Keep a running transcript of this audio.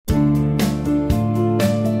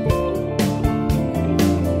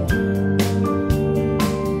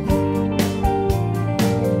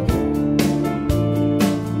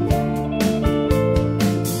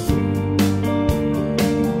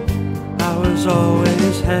was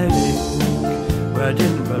always heading where I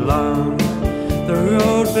didn't belong. The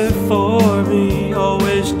road before me,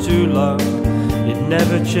 always too long. It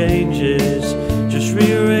never changes, just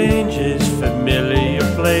rearranges familiar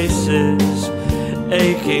places,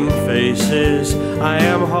 aching faces. I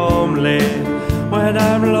am homely when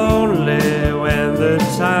I'm lonely, when the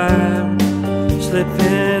time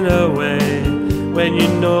slipping away, when you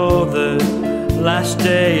know the last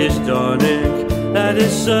day is dawning. That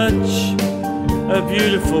is such a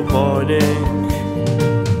beautiful morning.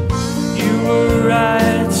 You were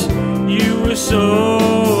right, you were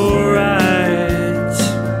so right,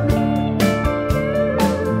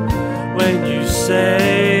 when you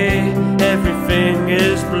say everything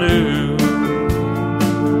is blue.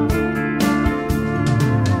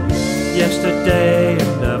 Yesterday,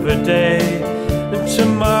 another day, and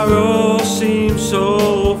tomorrow seems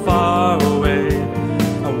so far away.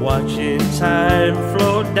 I'm watching time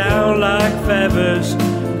float down like feathers,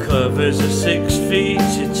 covers of 6 feet,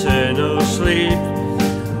 eternal sleep.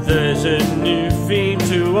 There's a new theme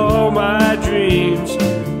to all my dreams.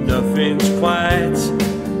 Nothing's quite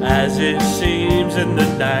as it seems, and the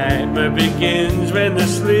nightmare begins when the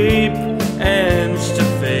sleep ends. To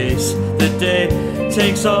face the day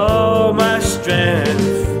takes all my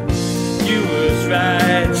strength. You was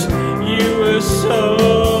right, you were so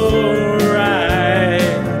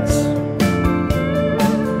right,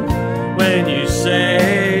 when you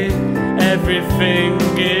say everything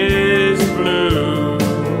is blue.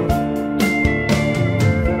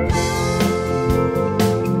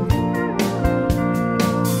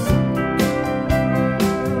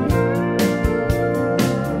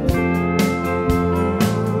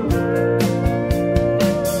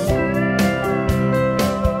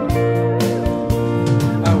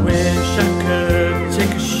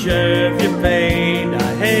 Of your pain,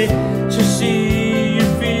 I hate to see you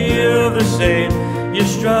feel the same. You're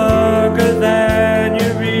stronger than you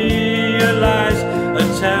realize.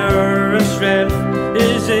 A terror of strength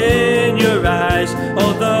is in your eyes.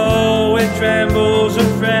 Although it trembles and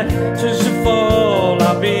threatens to fall,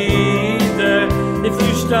 I'll be there if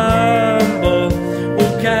you stumble.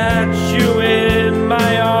 We'll catch you in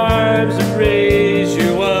my arms and raise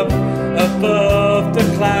you up above the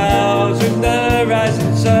clouds and the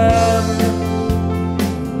rising sun.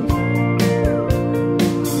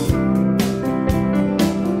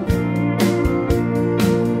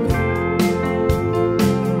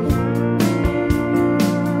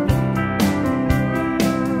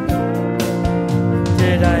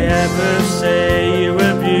 Did I ever say you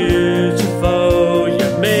were beautiful?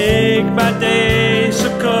 You make my days so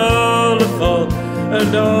colorful,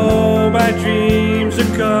 and all my dreams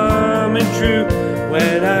are coming true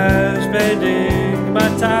when I'm spending my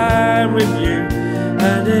time with you.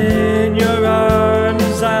 And